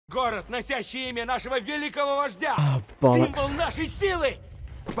Город, носящий имя нашего великого вождя! Символ нашей силы!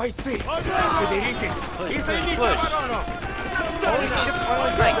 Бойцы, соберитесь и займите оборону!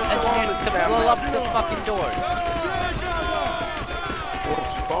 Like, engineers to blow up the fucking doors.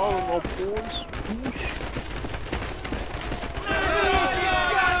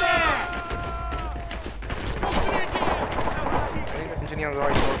 Engineer on the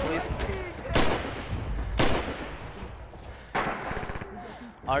right door, please.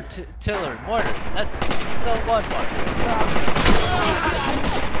 Artillery, mortars. That's the one mark.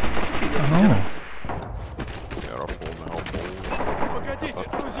 Oh. Погодите,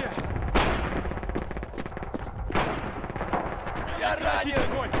 друзья! Я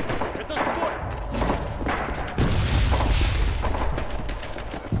ранен! Это свой!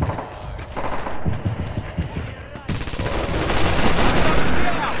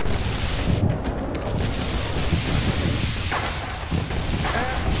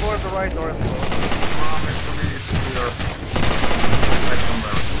 Towards the right door.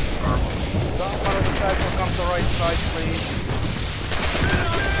 Someone on the side will come to the right side, please.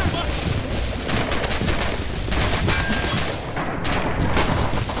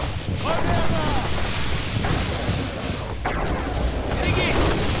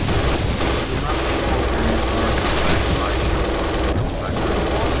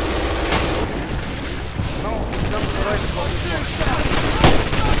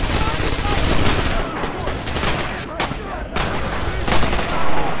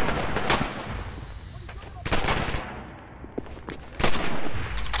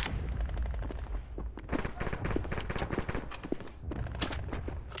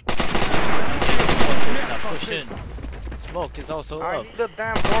 Smoke is also I up. need the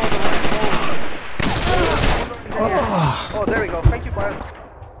damn door to the right door. Oh, there we go. Thank you, Bio.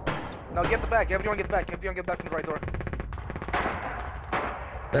 Now get the back. Everyone get back. Everyone get back to the right door.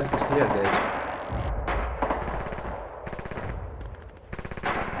 That's clear, guys.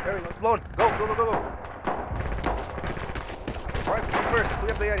 There we go. Sloan. Go, go, go, go, go. Alright, first.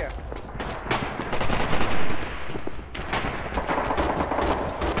 Clear up the area.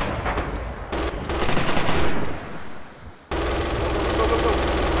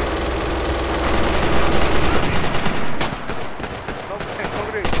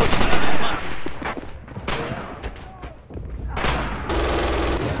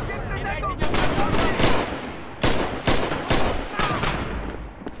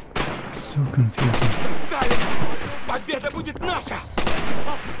 So confusing. Победа будет наша!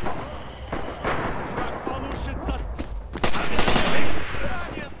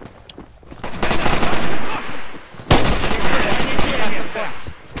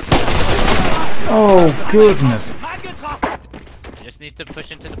 Oh goodness. Just need to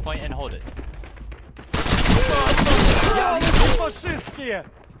push into the point and hold it.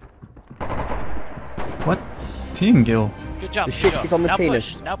 What? Team kill. Good job. The good shit job. is on the now penis.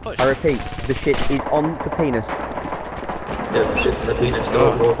 Push, now push. I repeat, the shit is on the penis. Yeah, the shit, the penis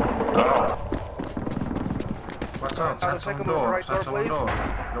door. Watch out, that's one door, right that's one door.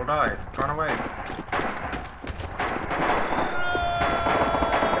 You'll die, run away.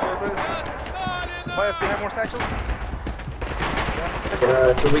 Bio, do you have more satchels?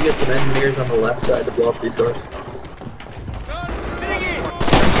 Can we get some engineers on the left side to blow up these doors?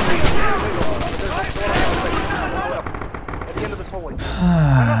 At the end of this hallway. No,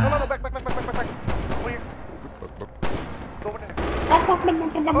 back. Over here. Go over there.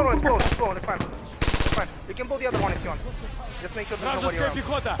 No, it's closed, it's fine. It's fine. You can blow the other one if you want. Just make sure there's nobody around.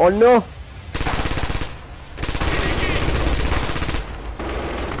 Oh no!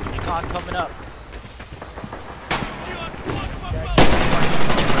 Recon coming up.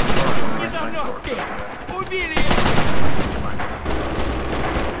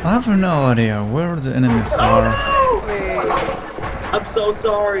 I have no idea where the enemies are. I'm so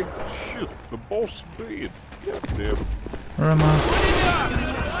sorry. Shit, the boss is dead. God damn it. Where am I?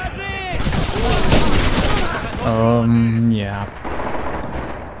 Yeah.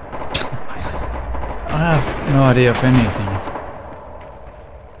 I have no idea of anything.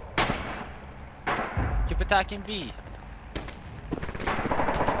 Keep attacking B.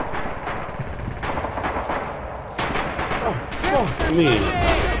 Me.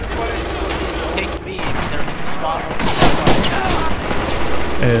 Take B. They're small.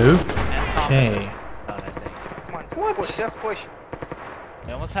 Okay. Come on, what? Push, just push.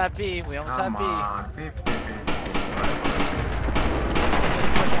 We almost have B. We almost have B. Come on, 50.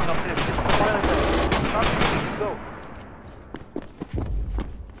 Go.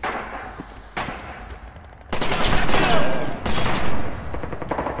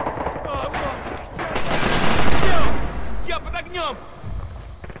 Я под огнем!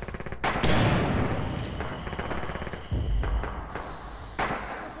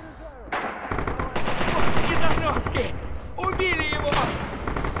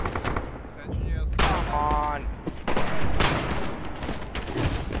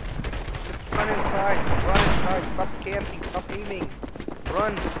 Guys, stop camping, stop aiming.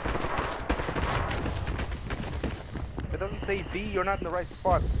 Run. If it doesn't say B, you're not in the right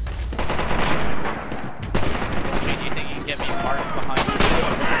spot. Do you think you can get me marked behind you?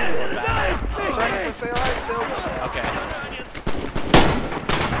 Try to stay alive still. Okay.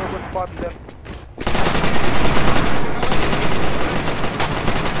 Good spot in them.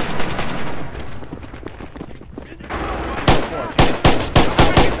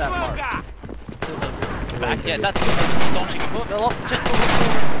 Back, yeah, that's don't you move, Philip? Just move.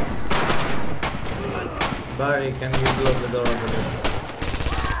 Barry, can you close the door over there?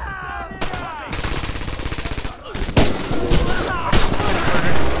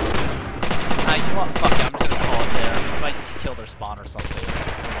 You know what? Fuck it, I'm just gonna call it there. I might kill their spawn or something.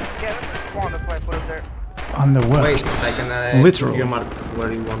 Yeah, that's the spawn, that's why I put it there. On the Wait, west. I can Literally. you mark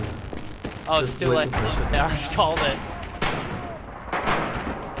where you want. Oh, it's too late. They already called it.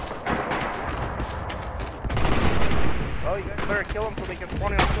 Oh, you guys better kill them so they can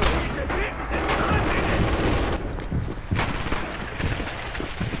spawn in on too.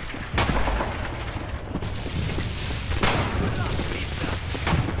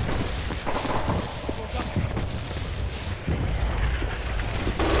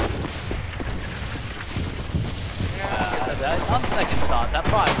 On second thought, that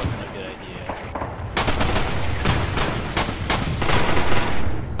probably wasn't a good idea.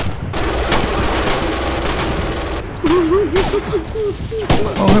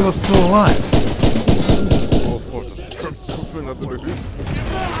 Oh, he was still alive.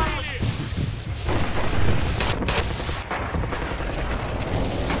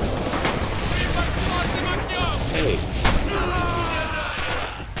 Hey.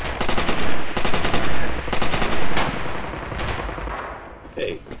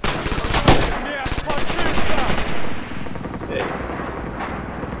 Hey. Hey.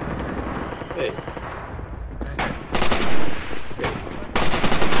 Hey.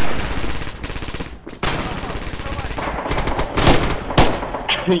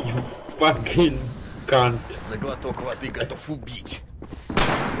 You fucking cunt. За глоток воды готов убить.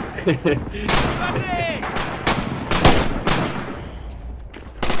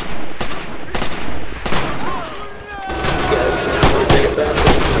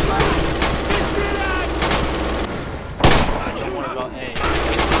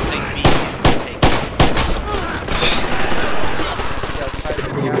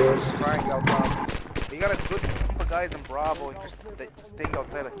 You got a good group of guys in Bravo and just stay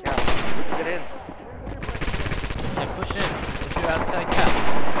outside of cap. Get in. Yeah, push in. Push you outside cap.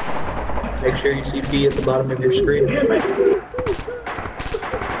 Make sure you see B at the bottom of your screen. See,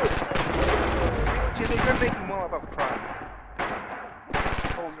 you're making more about crime.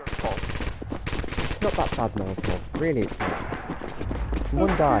 Oh, your fault. It's not that bad, Malcolm. Really, it's not.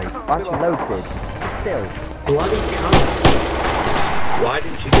 One died. Actually loaded. Still. Bloody cunt. Why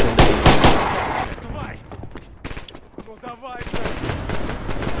didn't you get into B?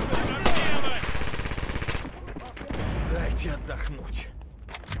 Дайте отдохнуть.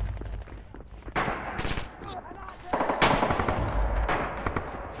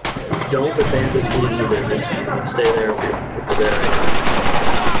 Don't abandon B either. Just stay there if you're there.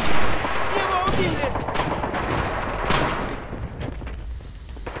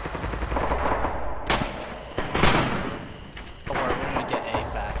 Don't worry, we're gonna get A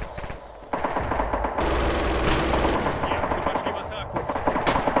back.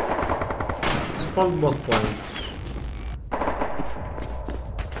 Spawn both points.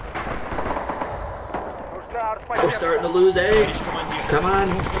 We're starting to lose A. Come on,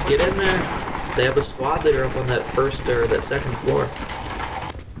 get in there. They have a squad leader up on that first or that second floor.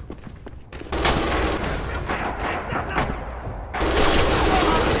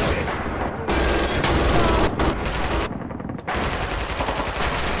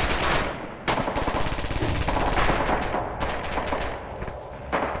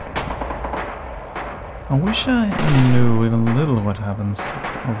 I wish I knew even a little what happens,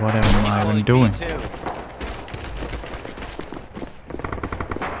 or whatever I've been doing.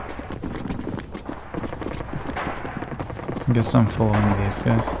 Guess I'm following these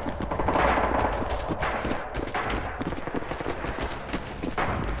guys.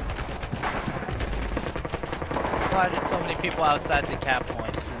 Why are there so many people outside the cap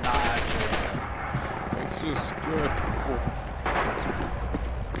points and not actually? It's just good.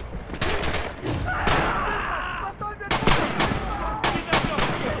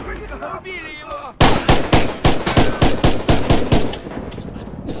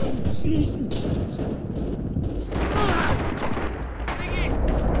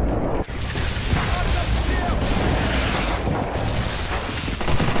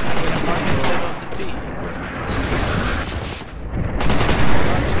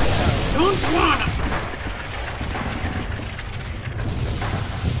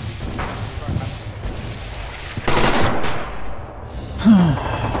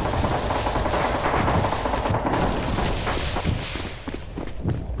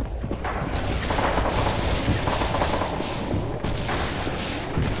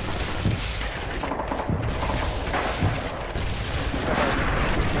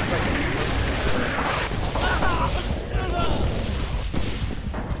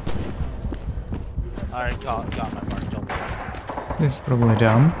 got my mark, don't worry. This is probably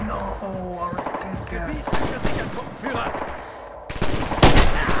down.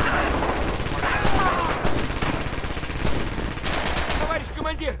 Товарищ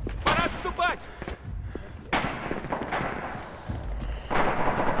командир, пора отступать!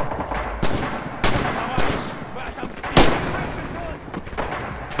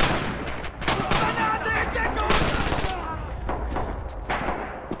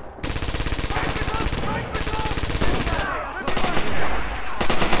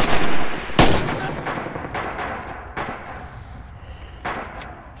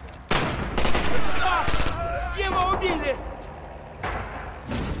 Его убили!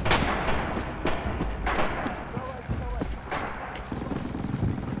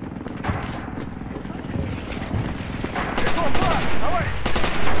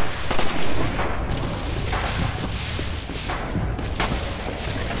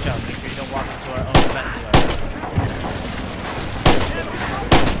 John, make sure you don't walk into our own vent yard.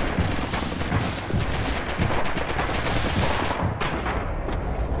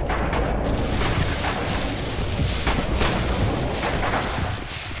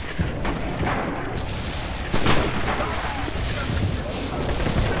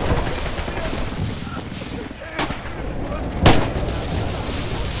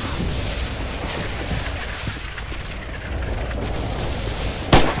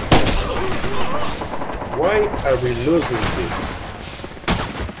 Why are we losing this?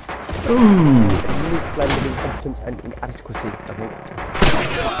 A unique blend of incompetence and inadequacy, I think.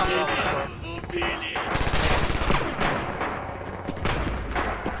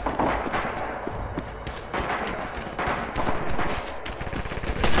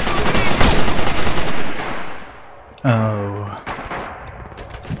 Oh.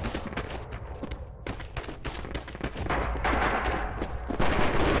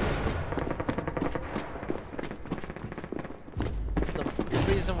 The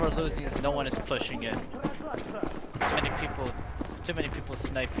reason we're losing is no one is pushing in. Too many people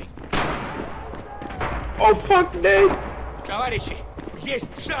sniping. Oh fuck, Dave! Товарищи,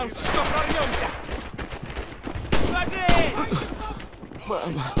 есть шанс, что прорвемся! Ложись!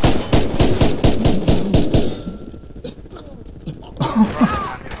 Мама.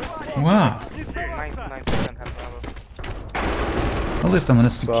 Wow. 99% have power. At least I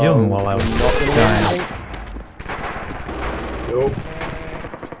managed to kill him while I was dying. Nope.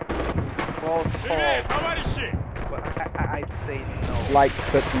 False, false. But I'd say no. Like,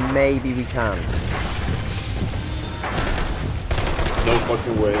 but maybe we can. No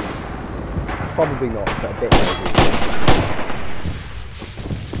fucking way. Probably not, but a bit maybe.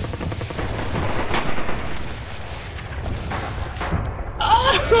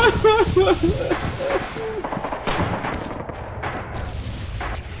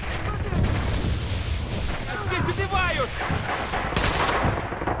 Нас не забивают!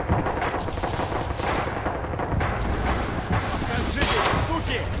 Покажитесь,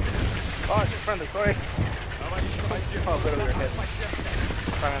 суки! Oh, she's friendly, sorry. Oh, good over your head.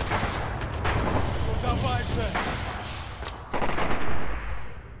 Fine. Ну давай же!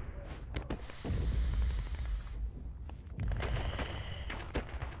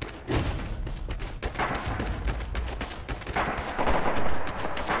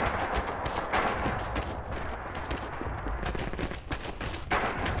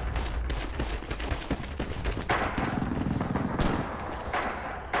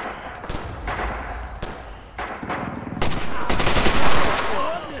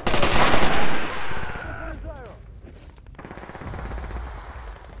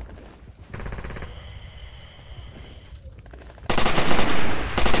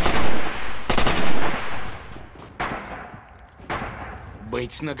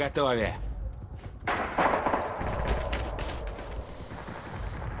 Быть наготове.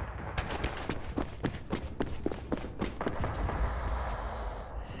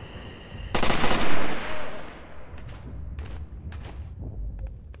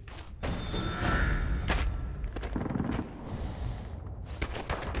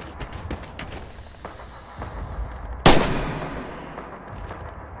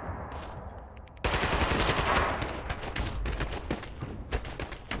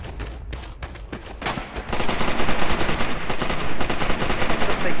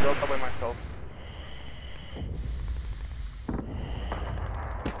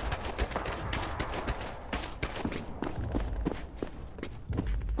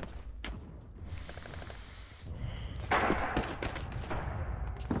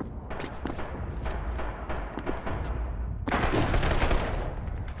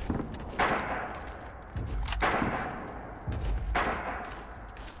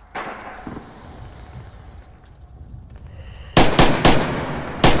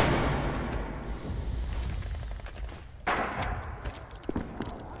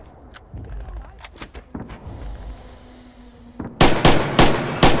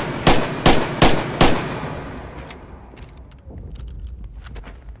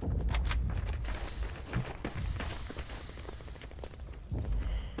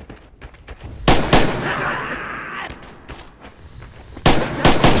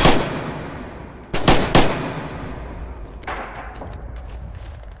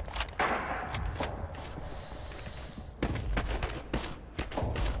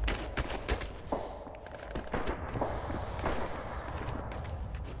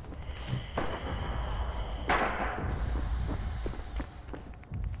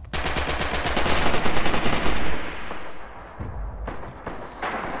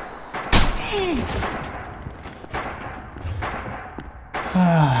 Okay,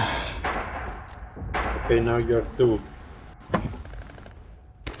 now you're two.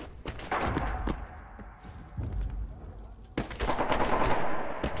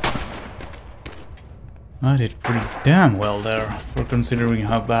 I did pretty damn well there, for considering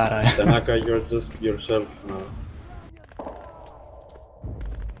how bad I am. Tanaka, you're just yourself now.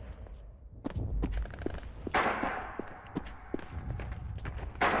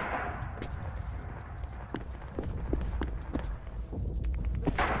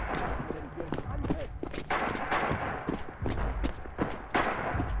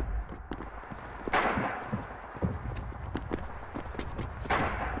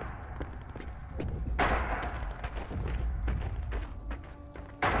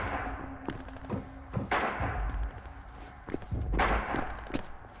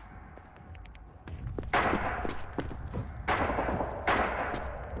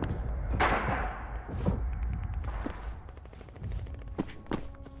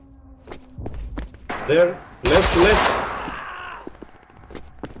 There, left.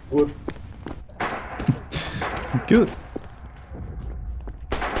 Good. Good.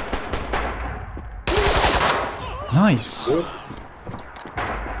 Nice. Good.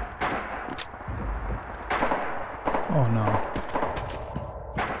 Oh no.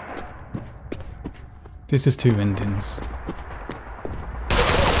 This is too intense.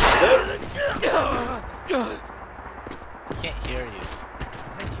 Can't hear you.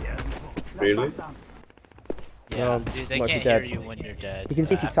 Really? Yeah, dude, they might be can't hear dead. you when you're dead. You can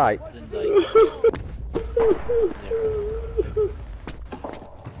see if you type. Then, like,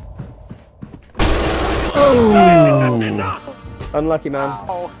 Oh! Unlucky, man.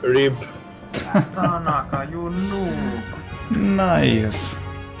 Rib. Tanaka, you noob. Nice.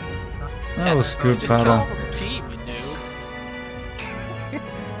 That was good just battle. call them team, you noob.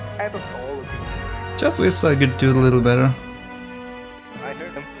 I don't know. Just wish I could do a little better.